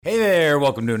there.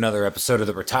 Welcome to another episode of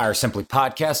the Retire Simply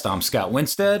podcast. I'm Scott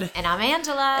Winstead. And I'm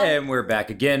Angela. And we're back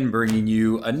again bringing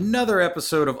you another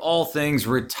episode of all things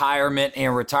retirement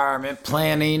and retirement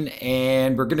planning.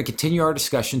 And we're going to continue our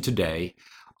discussion today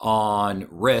on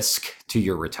risk to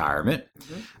your retirement.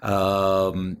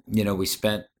 We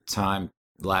spent time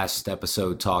last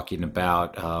episode talking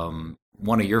about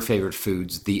one of your favorite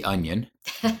foods, the onion,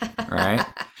 right?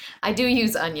 I do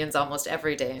use onions almost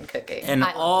every day in cooking. And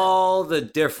all the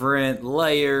different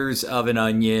layers of an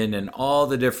onion and all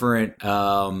the different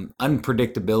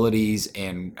unpredictabilities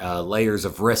and layers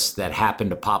of risks that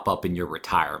happen to pop up in your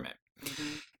retirement. Mm-hmm.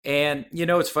 And,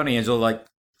 it's funny, Angela,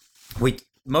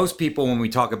 most people, when we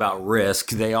talk about risk,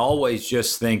 they always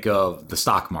just think of the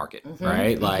stock market,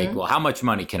 right? Well, how much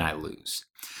money can I lose?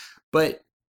 But,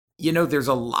 there's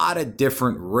a lot of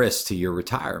different risks to your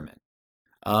retirement.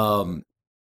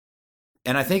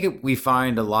 And I think we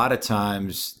find a lot of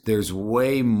times there's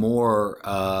way more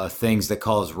things that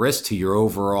cause risk to your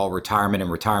overall retirement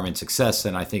and retirement success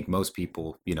than I think most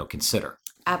people, consider.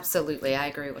 Absolutely. I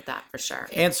agree with that for sure.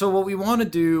 And so what we want to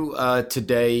do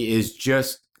today is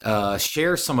just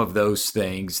share some of those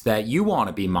things that you want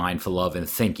to be mindful of and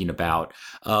thinking about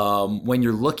when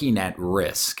you're looking at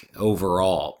risk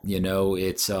overall.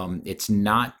 It's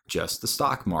not just the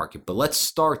stock market, but let's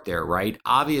start there, right?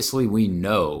 Obviously, we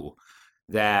know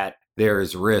that there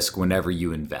is risk whenever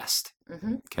you invest,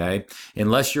 okay?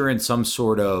 Unless you're in some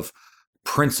sort of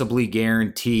principally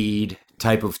guaranteed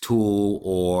type of tool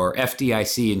or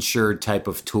FDIC insured type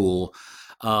of tool,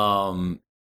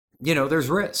 there's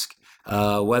risk.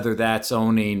 Whether that's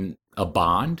owning a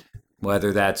bond,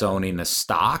 whether that's owning a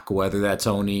stock, whether that's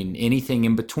owning anything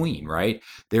in between, right?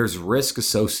 There's risk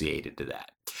associated to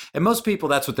that. And most people,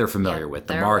 that's what they're familiar with,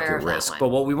 the market risk. But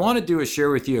what we want to do is share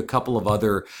with you a couple of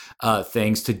other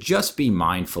things to just be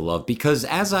mindful of, because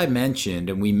as I mentioned,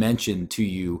 and we mentioned to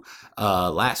you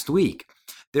last week,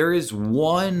 there is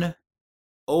one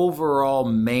overall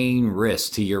main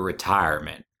risk to your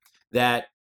retirement that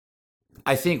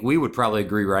I think we would probably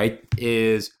agree, right,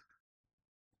 is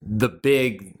the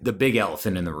big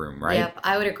elephant in the room, right? Yep,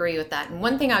 I would agree with that. And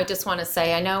one thing I just want to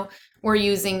say, I know we're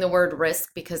using the word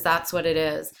risk because that's what it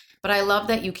is, but I love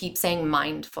that you keep saying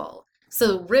mindful.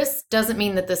 So risk doesn't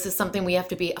mean that this is something we have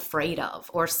to be afraid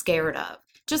of or scared of,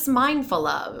 just mindful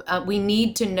of. We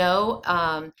need to know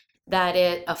that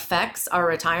it affects our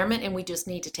retirement and we just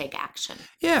need to take action.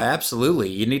 Yeah, absolutely.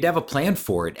 You need to have a plan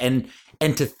for it. And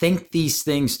to think these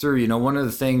things through. One of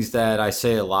the things that I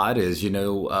say a lot is,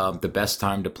 the best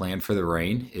time to plan for the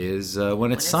rain is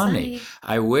when it's sunny.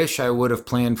 I wish I would have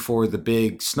planned for the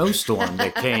big snowstorm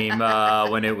that came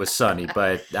when it was sunny,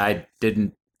 but I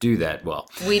didn't do that well.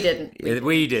 We didn't.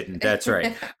 We didn't. That's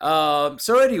right.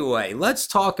 So anyway, let's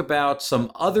talk about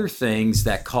some other things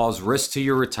that cause risk to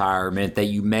your retirement that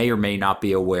you may or may not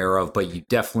be aware of, but you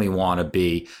definitely want to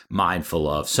be mindful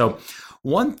of. So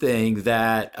one thing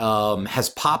that has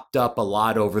popped up a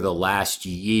lot over the last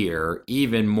year,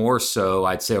 even more so,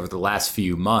 I'd say over the last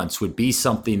few months, would be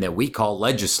something that we call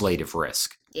legislative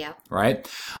risk. Yeah. Right.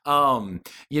 A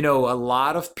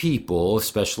lot of people,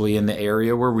 especially in the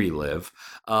area where we live,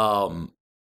 fall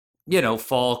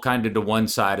kind of to one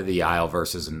side of the aisle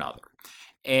versus another.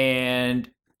 And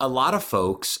a lot of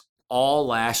folks all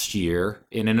last year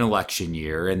in an election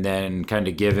year, and then kind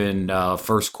of given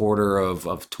first quarter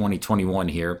of 2021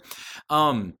 here,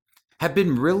 have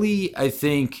been really, I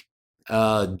think,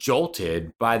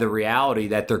 jolted by the reality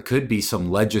that there could be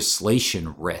some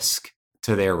legislation risk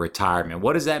to their retirement.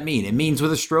 What does that mean? It means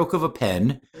with a stroke of a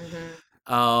pen,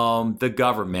 the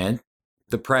government,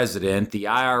 the president, the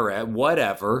IRS,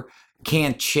 whatever,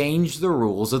 can't change the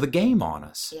rules of the game on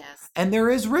us. Yes. And there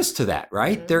is risk to that,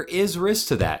 right? There is risk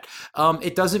to that.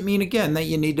 It doesn't mean, again, that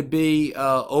you need to be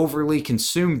overly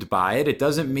consumed by it. It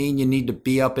doesn't mean you need to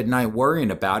be up at night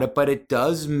worrying about it, but it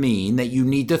does mean that you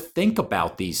need to think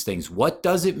about these things. What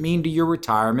does it mean to your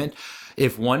retirement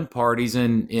if one party's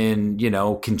in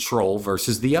control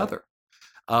versus the other?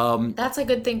 That's a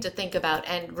good thing to think about.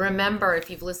 And remember, if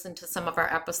you've listened to some of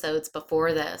our episodes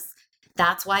before this,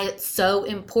 that's why it's so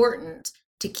important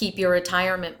to keep your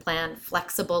retirement plan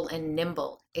flexible and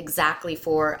nimble, exactly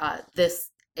for this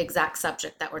exact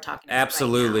subject that we're talking about.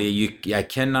 Absolutely. Right now. I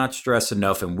cannot stress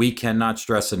enough, and we cannot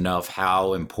stress enough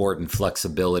how important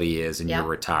flexibility is in your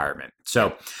retirement.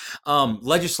 So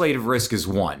legislative risk is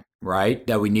one, right,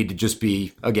 that we need to just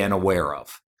be, again, aware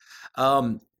of.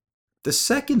 The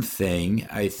second thing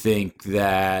I think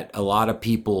that a lot of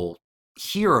people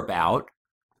hear about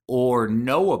or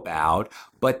know about,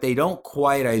 but they don't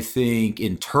quite, I think,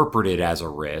 interpret it as a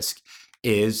risk,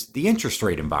 is the interest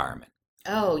rate environment.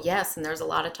 Oh, yes. And there's a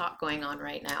lot of talk going on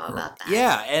right now about that.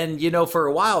 Yeah, and for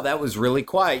a while that was really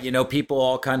quiet. People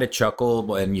all kind of chuckle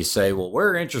when you say, "Well, where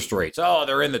are interest rates? Oh,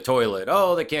 they're in the toilet.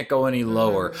 Oh, they can't go any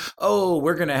lower. Mm, Oh,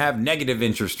 we're going to have negative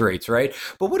interest rates, right?"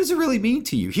 But what does it really mean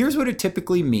to you? Here's what it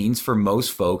typically means for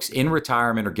most folks in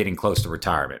retirement or getting close to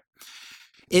retirement.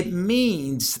 It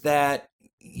means that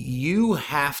you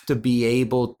have to be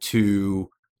able to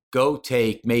go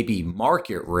take maybe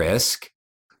market risk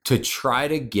to try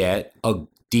to get a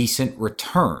decent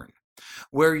return,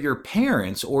 where your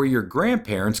parents or your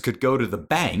grandparents could go to the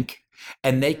bank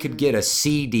and they could get a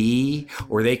CD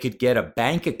or they could get a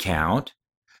bank account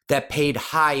that paid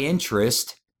high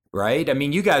interest, right? I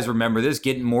mean, you guys remember this,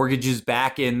 getting mortgages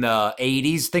back in the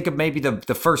 80s. Think of maybe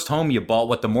the first home you bought,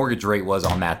 what the mortgage rate was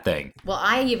on that thing. Well,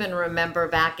 I even remember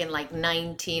back in like I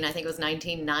think it was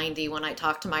 1990, when I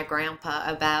talked to my grandpa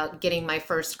about getting my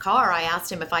first car. I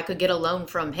asked him if I could get a loan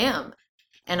from him.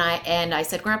 And I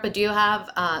said, "Grandpa, do you have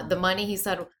the money?" He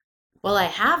said, "Well, I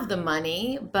have the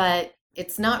money, but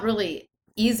it's not really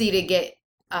easy to get.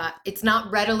 It's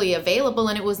not readily available,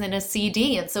 and it was in a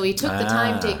CD." And so he took the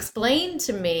time to Ah, explain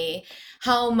to me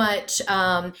how much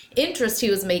interest he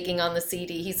was making on the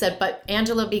CD. He said, "But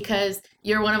Angela, because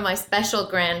you're one of my special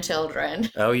grandchildren,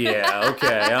 oh yeah,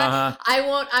 okay, uh-huh.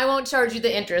 I won't charge you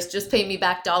the interest. Just pay me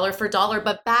back dollar for dollar."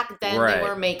 But back then, they Right.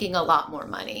 were making a lot more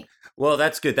money. Well,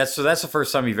 that's good. That's the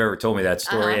first time you've ever told me that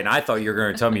story, Uh-huh. and I thought you were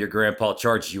going to tell me your grandpa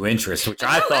charged you interest, which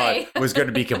I No thought way. was going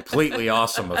to be completely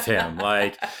awesome of him.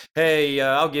 Like, hey,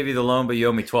 I'll give you the loan, but you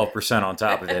owe me 12% on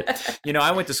top of it.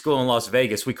 I went to school in Las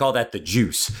Vegas. We call that the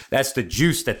juice. That's the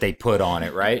juice that they put on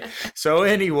it, right? So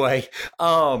anyway,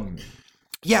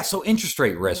 yeah, so interest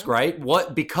rate risk, Mhm.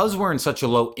 right? Because we're in such a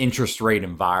low interest rate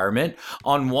environment,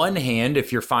 on one hand,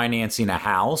 if you're financing a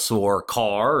house or a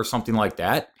car or something like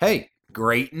that, hey,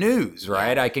 great news,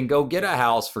 right? I can go get a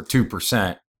house for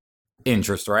 2%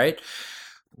 interest, right?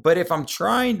 But if I'm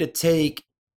trying to take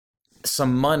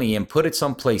some money and put it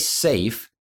someplace safe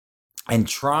and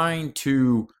trying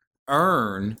to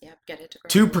earn Yep, get it to grow.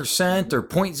 2% or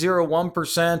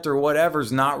 0.01% or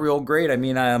whatever's not real great. I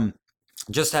mean,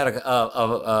 just had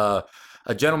a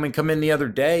gentleman come in the other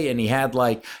day and he had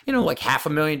like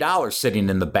 $500,000 sitting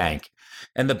in the bank,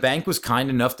 and the bank was kind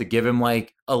enough to give him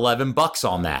like $11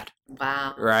 on that,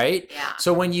 Wow. right? Yeah.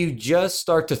 So when you just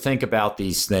start to think about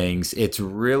these things, it's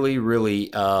really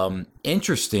really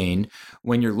interesting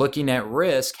when you're looking at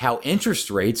risk, how interest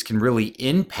rates can really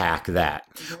impact that,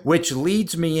 Mhm. which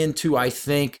leads me into, I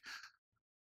think,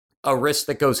 a risk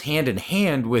that goes hand in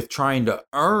hand with trying to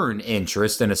earn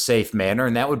interest in a safe manner,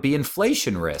 and that would be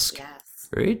inflation risk, Yes.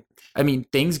 right? I mean,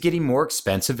 things getting more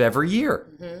expensive every year.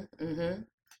 Mm-hmm.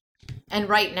 And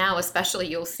right now, especially,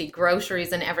 you'll see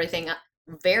groceries and everything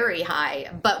very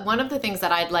high. But one of the things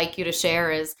that I'd like you to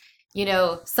share is,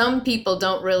 some people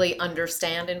don't really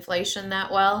understand inflation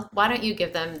that well. Why don't you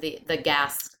give them the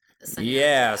gas Yeah.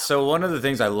 scenario? So one of the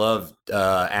things I love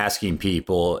asking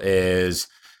people is,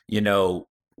 you know,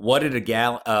 what did a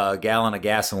gallon of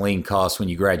gasoline cost when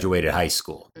you graduated high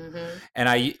school? Mm-hmm. And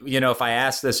if I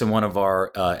ask this in one of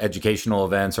our educational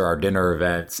events or our dinner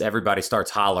events, everybody starts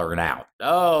hollering out,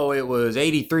 "Oh, it was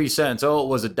 83 cents. Oh, it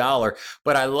was $1."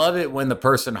 But I love it when the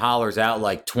person hollers out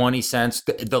like 20 cents,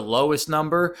 the lowest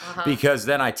number, Uh-huh. because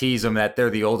then I tease them that they're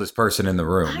the oldest person in the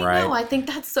room, I right? know. I think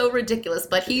that's so ridiculous,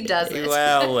 but he does it.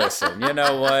 Well, listen, you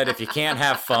know what? If you can't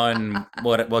have fun,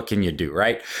 what can you do,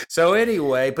 right? So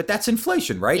anyway, but that's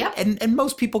inflation, right? Yep. And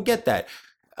most people get that.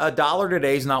 A dollar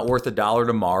today is not worth a dollar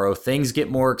tomorrow. Things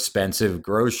get more expensive,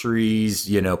 groceries,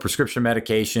 prescription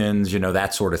medications,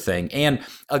 that sort of thing. And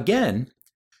again,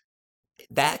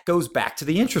 that goes back to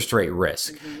the interest rate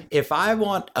risk. Mm-hmm. If I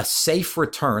want a safe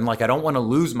return, like I don't want to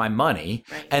lose my money,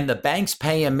 Right. and the bank's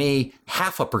paying me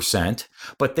 0.5%,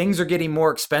 but things are getting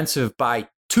more expensive by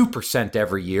 2%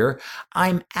 every year,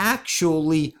 I'm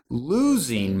actually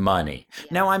losing money. Yeah.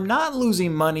 Now, I'm not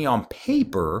losing money on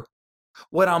paper.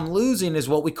 What I'm losing is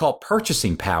what we call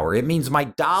purchasing power. It means my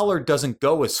dollar doesn't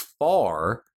go as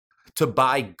far to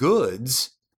buy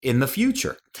goods in the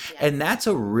future. Yes. And that's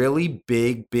a really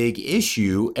big, big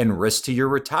issue and risk to your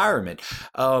retirement.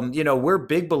 We're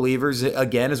big believers,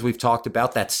 again, as we've talked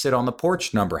about, that sit on the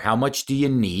porch number. How much do you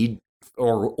need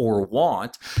or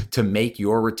want to make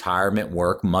your retirement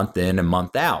work month in and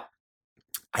month out?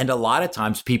 And a lot of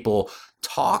times people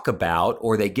talk about,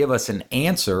 or they give us an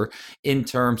answer in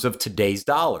terms of today's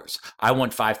dollars. I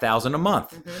want 5,000 a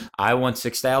month. Mm-hmm. I want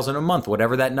 6,000 a month,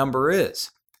 whatever that number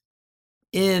is.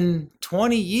 In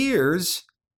 20 years,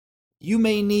 you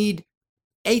may need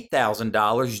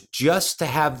 $8,000 just to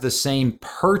have the same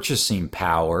purchasing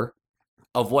power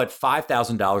of what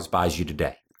 $5,000 buys you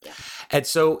today. Yeah. And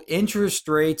so interest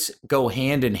rates go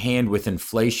hand in hand with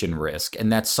inflation risk.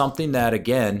 And that's something that,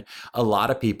 again, a lot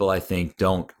of people, I think,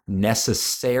 don't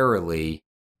necessarily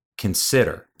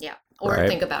consider. Yeah. Or right?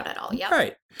 think about it all. Yep.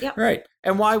 Right. Yep. Right.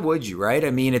 And why would you, right? I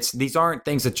mean, these aren't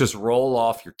things that just roll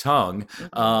off your tongue.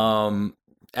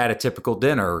 At a typical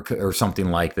dinner or something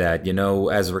like that. You know,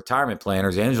 as retirement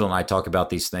planners, Angela and I talk about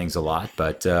these things a lot,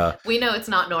 but we know it's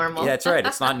not normal. Yeah, that's right.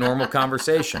 It's not normal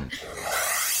conversation.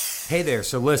 Hey there.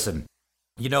 So listen,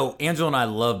 you know, Angela and I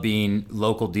love being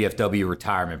local DFW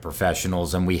retirement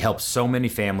professionals, and we help so many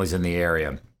families in the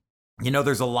area. You know,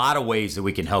 there's a lot of ways that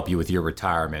we can help you with your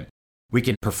retirement. We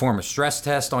can perform a stress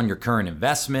test on your current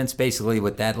investments. Basically,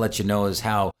 what that lets you know is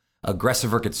how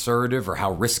aggressive or conservative or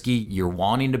how risky you're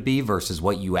wanting to be versus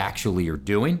what you actually are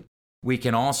doing. We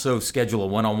can also schedule a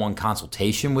one-on-one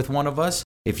consultation with one of us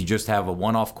if you just have a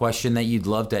one-off question that you'd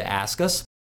love to ask us.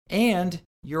 And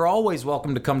you're always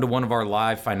welcome to come to one of our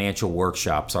live financial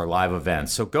workshops, our live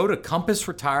events. So go to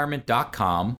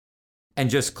compassretirement.com and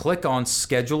just click on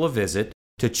schedule a visit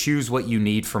to choose what you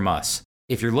need from us.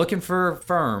 If you're looking for a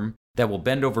firm that will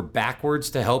bend over backwards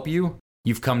to help you,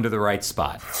 you've come to the right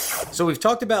spot. So we've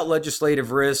talked about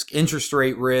legislative risk, interest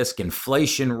rate risk,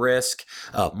 inflation risk,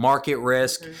 market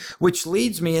risk, which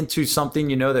leads me into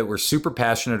something, you know, that we're super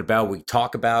passionate about. We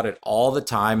talk about it all the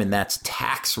time, and that's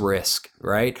tax risk,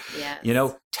 right? Yes. You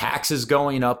know, taxes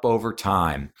going up over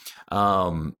time.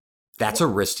 That's a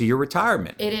risk to your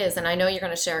retirement. It is. And I know you're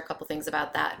going to share a couple things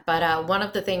about that. But one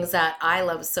of the things that I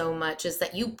love so much is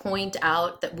that you point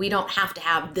out that we don't have to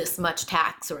have this much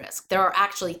tax risk. There are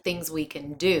actually things we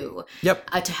can do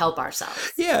to help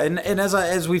ourselves. Yeah. And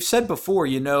as we've said before,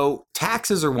 you know,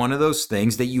 taxes are one of those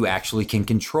things that you actually can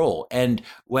control. And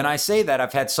when I say that,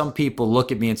 I've had some people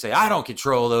look at me and say, I don't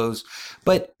control those.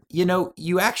 But you know,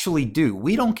 you actually do.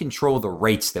 We don't control the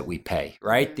rates that we pay,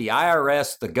 right? The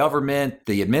IRS, the government,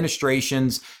 the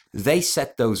administrations, they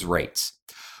set those rates.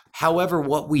 However,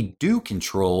 what we do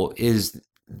control is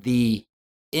the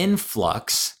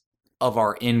influx of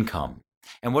our income.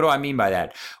 And what do I mean by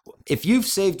that? If you've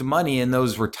saved money in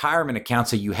those retirement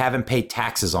accounts that you haven't paid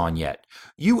taxes on yet,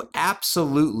 you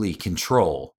absolutely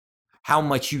control how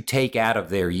much you take out of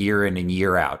there year in and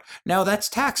year out. Now that's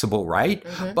taxable, right?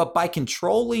 But by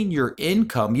controlling your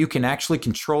income, you can actually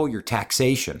control your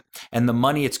taxation and the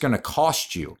money it's going to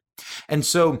cost you. And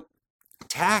so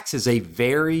tax is a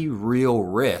very real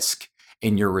risk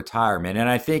in your retirement. And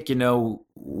I think, you know,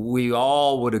 we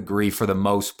all would agree for the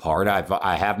most part.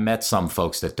 I have met some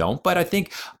folks that don't, but I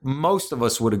think most of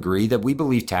us would agree that we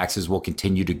believe taxes will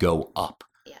continue to go up.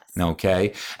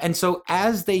 Okay. And so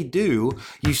as they do,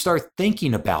 you start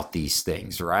thinking about these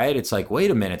things, right? It's like,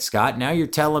 wait a minute, Scott, now you're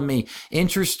telling me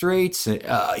interest rates,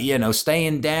 you know,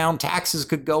 staying down, taxes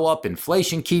could go up,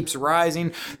 inflation keeps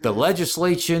rising, the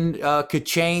legislation could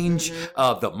change,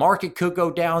 the market could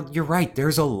go down. You're right.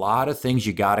 There's a lot of things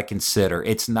you got to consider.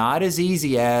 It's not as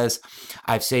easy as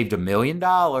I've saved $1 million.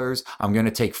 I'm going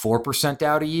to take 4%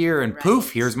 out a year and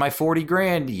poof, here's my 40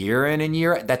 grand year in and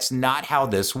year out. That's not how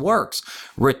this works.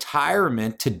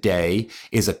 Retirement today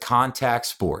is a contact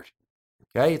sport.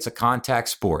 Okay, it's a contact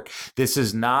sport. This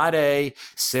is not a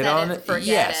sit on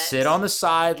the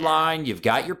sideline. You've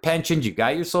got your pensions, you've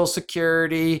got your Social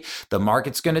Security. The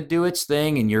market's going to do its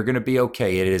thing, and you're going to be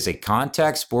okay. It is a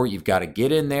contact sport. You've got to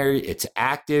get in there. It's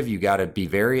active. You got to be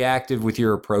very active with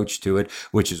your approach to it,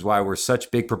 which is why we're such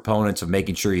big proponents of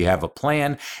making sure you have a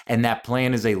plan, and that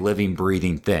plan is a living,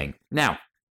 breathing thing. Now,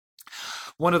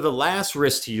 one of the last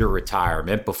risks to your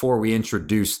retirement before we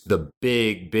introduce the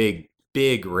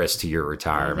big risk to your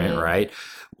retirement, right,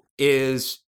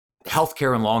 is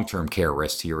healthcare and long-term care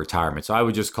risk to your retirement. So I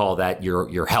would just call that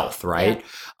your health, right?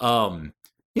 Yeah.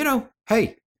 You know,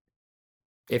 hey,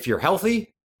 if you're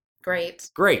healthy,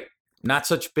 great. Not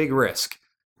such big risk.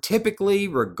 Typically,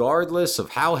 regardless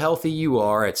of how healthy you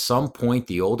are, at some point,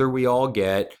 the older we all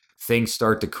get, things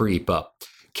start to creep up.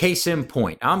 Case in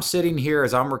point, I'm sitting here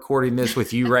as I'm recording this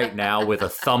with you right now with a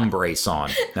thumb brace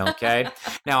on, okay?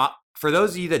 Now, for those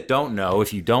of you that don't know,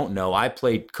 if you don't know, I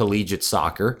played collegiate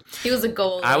soccer. He was a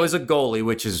goalie. I was a goalie,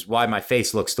 which is why my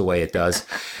face looks the way it does.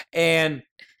 And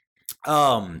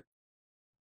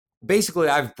basically,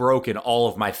 I've broken all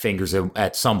of my fingers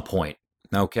at some point,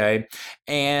 okay?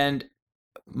 And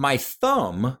my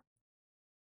thumb,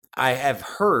 I have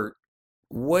hurt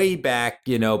way back,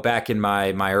 you know, back in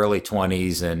my early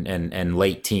 20s and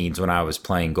late teens when I was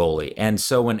playing goalie. And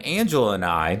so when Angela and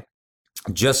I,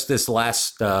 just this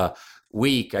last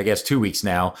week, I guess 2 weeks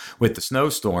now, with the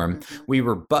snowstorm, we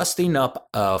were busting up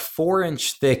a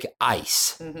 4-inch thick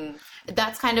ice.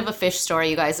 That's kind of a fish story,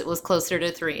 you guys. It was closer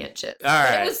to 3 inches. All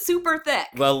right. But it was super thick.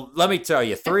 Well, let me tell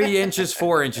you, 3 inches,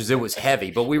 4 inches, it was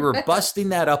heavy, but we were busting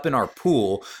that up in our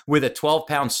pool with a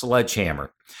 12-pound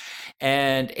sledgehammer.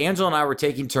 And Angela and I were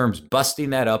taking turns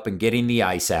busting that up and getting the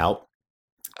ice out.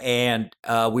 And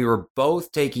we were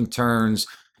both taking turns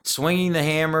swinging the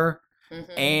hammer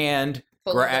and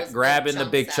grabbing the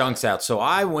big chunks out. So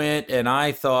I went and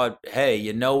I thought, hey,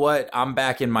 you know what? I'm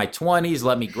back in my 20s.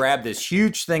 Let me grab this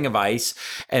huge thing of ice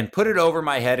and put it over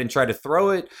my head and try to throw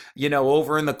it,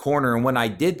 over in the corner. And when I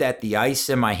did that, the ice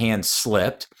in my hand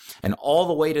slipped and all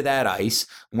the weight of that ice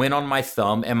went on my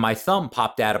thumb, and my thumb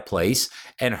popped out of place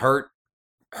and hurt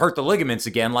the ligaments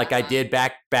again like I did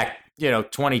back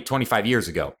 20, 25 years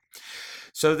ago.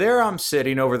 So there I'm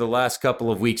sitting over the last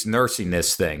couple of weeks nursing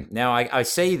this thing. Now, I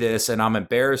say this, and I'm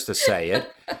embarrassed to say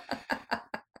it.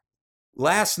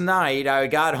 Last night, I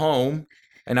got home,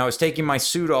 and I was taking my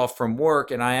suit off from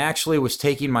work, and I actually was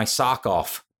taking my sock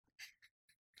off.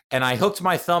 And I hooked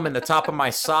my thumb in the top of my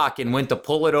sock and went to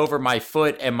pull it over my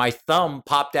foot, and my thumb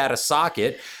popped out of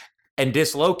socket and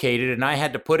dislocated, and I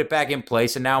had to put it back in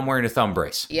place, and now I'm wearing a thumb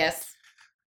brace. Yes.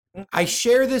 I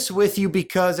share this with you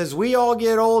because as we all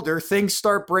get older, things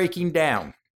start breaking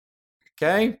down.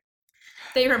 Okay?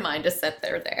 They remind us that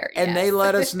they're there. And they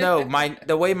let us know.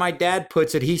 The way my dad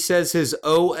puts it, he says his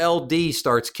OLD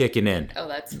starts kicking in. Oh,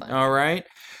 that's fun. All right?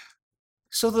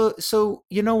 So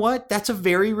you know what? That's a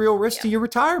very real risk to your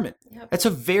retirement. Yep. That's a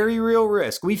very real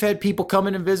risk. We've had people come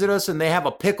in and visit us, and they have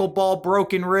a pickleball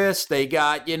broken wrist. They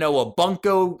got, a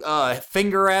bunko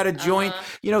finger out of joint.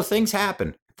 Things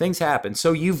happen. Things happen.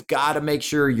 So you've got to make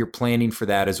sure you're planning for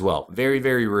that as well. Very,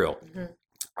 very real.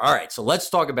 All right. So let's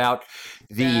talk about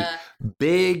the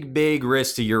big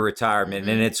risk to your retirement.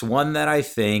 And it's one that I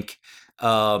think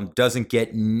doesn't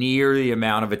get near the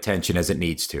amount of attention as it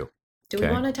needs to. Do we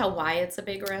want to tell why it's a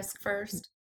big risk first?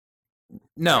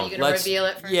 No. Are you going to reveal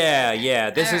it first?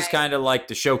 Yeah. This is kind of like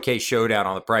the Showcase Showdown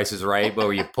on The Price is Right,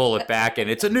 where you pull it back and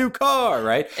it's a new car,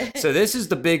 right? So this is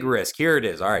the big risk. Here it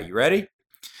is. All right. You ready?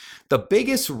 The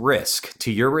biggest risk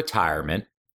to your retirement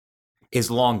is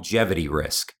longevity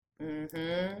risk.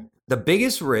 The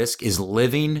biggest risk is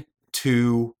living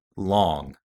too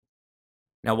long.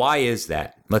 Now, why is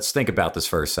that? Let's think about this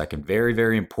for a second. Very,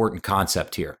 very important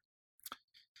concept here.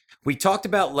 We talked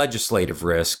about legislative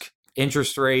risk,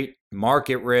 interest rate,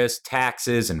 market risk,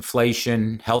 taxes,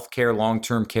 inflation, healthcare,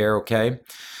 long-term care, okay?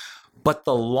 But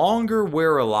the longer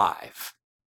we're alive,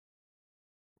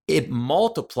 it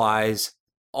multiplies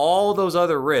all those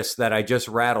other risks that I just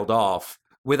rattled off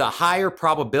with a higher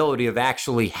probability of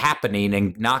actually happening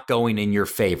and not going in your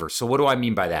favor. So what do I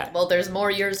mean by that? Well, there's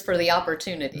more years for the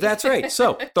opportunity. That's right.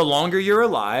 So the longer you're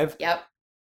alive,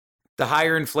 the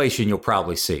higher inflation you'll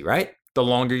probably see, right? The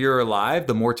longer you're alive,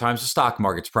 the more times the stock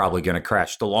market's probably going to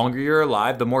crash. The longer you're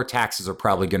alive, the more taxes are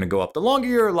probably going to go up. The longer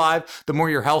you're alive, the more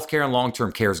your healthcare and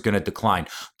long-term care is going to decline.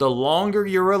 The longer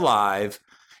you're alive,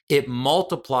 it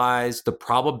multiplies the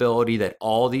probability that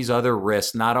all these other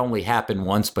risks not only happen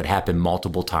once, but happen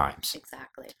multiple times.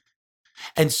 Exactly.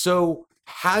 And so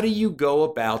how do you go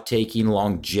about taking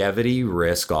longevity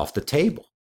risk off the table?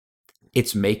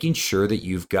 It's making sure that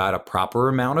you've got a proper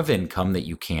amount of income that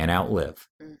you can't outlive.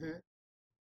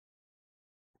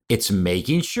 It's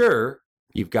making sure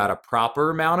you've got a proper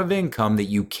amount of income that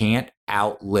you can't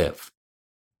outlive.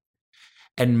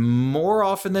 And more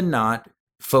often than not,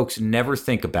 folks never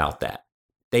think about that.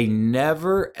 They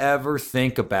never, ever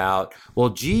think about, well,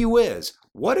 gee whiz,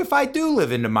 what if I do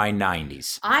live into my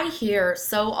 90s? I hear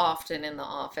so often in the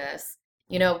office,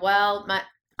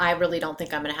 I really don't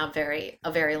think I'm going to have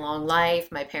a very long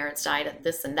life. My parents died at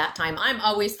this and that time. I'm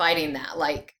always fighting that.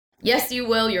 Like, yes, you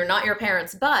will. You're not your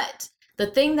parents. But the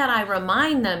thing that I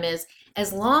remind them is,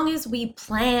 as long as we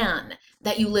plan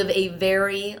that you live a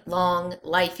very long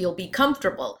life, you'll be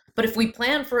comfortable. But if we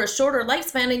plan for a shorter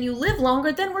lifespan and you live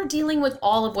longer, then we're dealing with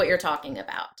all of what you're talking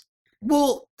about.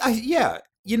 Well, I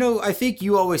think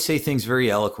you always say things very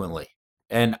eloquently,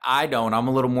 and I don't. I'm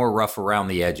a little more rough around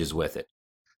the edges with it.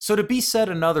 So to be said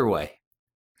another way,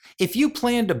 if you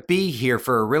plan to be here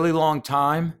for a really long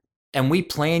time and we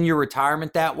plan your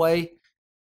retirement that way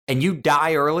and you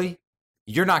die early,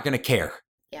 you're not going to care.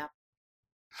 Yeah.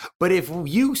 But if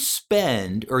you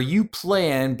spend or you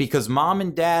plan because mom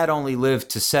and dad only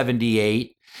lived to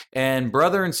 78 and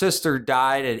brother and sister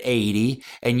died at 80,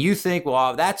 and you think,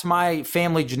 well, that's my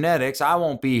family genetics, I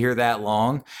won't be here that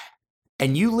long,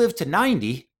 and you live to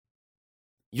 90,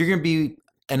 you're going to be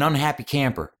an unhappy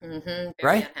camper, Very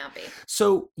right? unhappy.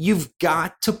 So you've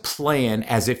got to plan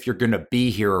as if you're going to be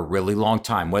here a really long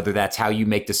time, whether that's how you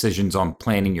make decisions on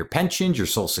planning your pensions, your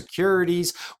social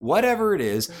securities, whatever it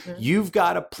is, you've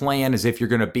got to plan as if you're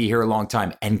going to be here a long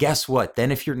time. And guess what?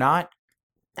 Then if you're not,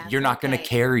 you're not going to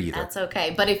care either. That's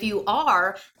okay. But if you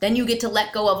are, then you get to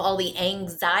let go of all the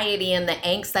anxiety and the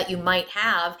angst that you might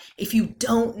have if you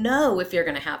don't know if you're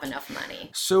going to have enough money.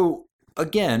 So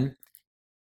again,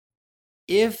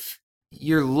 if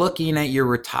you're looking at your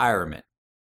retirement,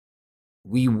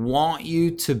 we want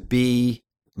you to be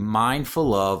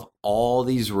mindful of all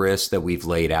these risks that we've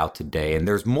laid out today. And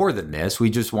there's more than this. We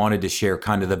just wanted to share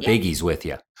kind of the biggies with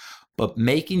you. But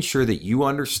making sure that you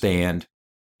understand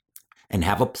and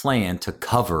have a plan to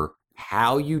cover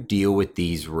how you deal with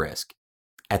these risks.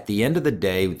 At the end of the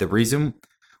day, the reason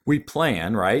we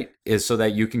plan, right, is so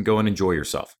that you can go and enjoy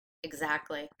yourself.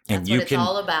 Exactly. That's what it's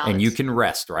all about. And you can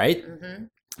rest, right?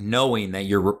 Knowing that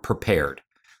you're prepared.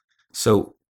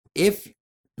 So if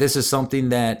this is something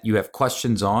that you have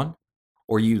questions on,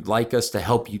 or you'd like us to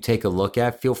help you take a look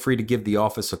at, feel free to give the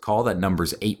office a call. That number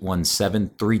is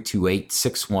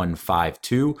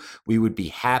 817-328-6152. We would be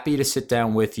happy to sit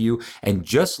down with you and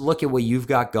just look at what you've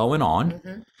got going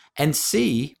on and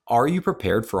see, are you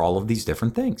prepared for all of these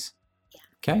different things?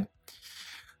 Okay.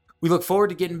 We look forward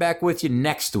to getting back with you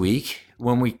next week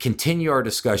when we continue our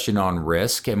discussion on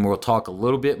risk, and we'll talk a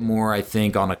little bit more, I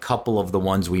think, on a couple of the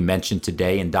ones we mentioned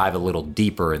today and dive a little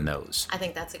deeper in those. I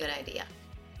think that's a good idea.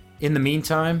 In the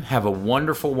meantime, have a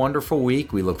wonderful, wonderful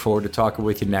week. We look forward to talking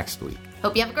with you next week.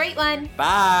 Hope you have a great one.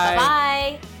 Bye.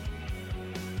 Bye-bye.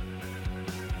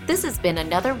 This has been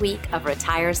another week of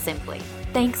Retire Simply.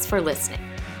 Thanks for listening.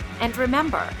 And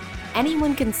remember,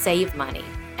 anyone can save money,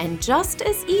 and just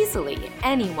as easily,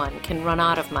 anyone can run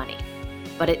out of money.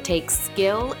 But it takes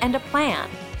skill and a plan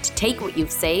to take what you've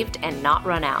saved and not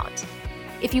run out.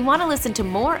 If you want to listen to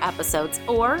more episodes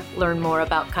or learn more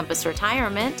about Compass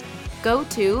Retirement, go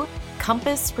to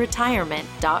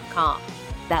compassretirement.com.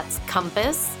 That's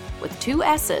Compass with 2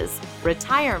 S's,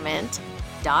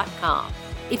 retirement.com.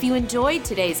 If you enjoyed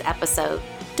today's episode,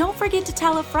 don't forget to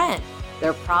tell a friend.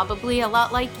 They're probably a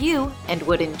lot like you and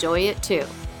would enjoy it too.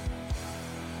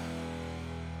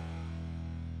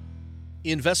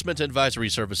 Investment advisory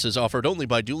services offered only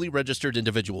by duly registered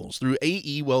individuals through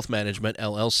AE Wealth Management,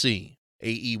 LLC.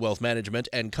 AE Wealth Management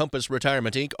and Compass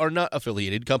Retirement, Inc. are not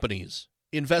affiliated companies.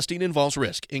 Investing involves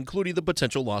risk, including the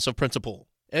potential loss of principal.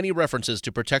 Any references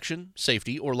to protection,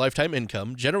 safety, or lifetime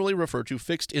income generally refer to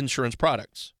fixed insurance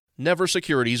products, never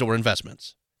securities or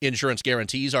investments. Insurance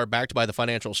guarantees are backed by the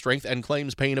financial strength and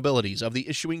claims-paying abilities of the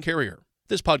issuing carrier.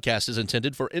 This podcast is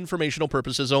intended for informational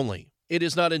purposes only. It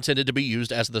is not intended to be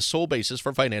used as the sole basis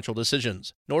for financial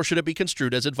decisions, nor should it be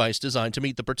construed as advice designed to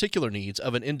meet the particular needs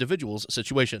of an individual's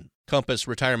situation. Compass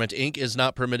Retirement, Inc. is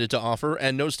not permitted to offer,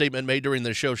 and no statement made during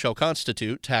this show shall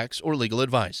constitute tax or legal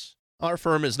advice. Our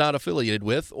firm is not affiliated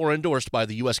with or endorsed by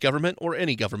the U.S. government or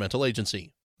any governmental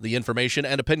agency. The information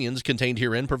and opinions contained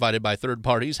herein provided by third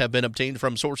parties have been obtained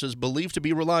from sources believed to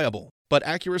be reliable, but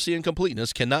accuracy and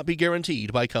completeness cannot be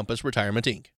guaranteed by Compass Retirement,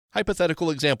 Inc. Hypothetical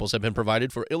examples have been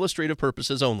provided for illustrative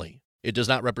purposes only. It does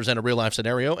not represent a real-life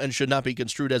scenario and should not be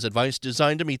construed as advice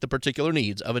designed to meet the particular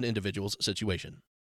needs of an individual's situation.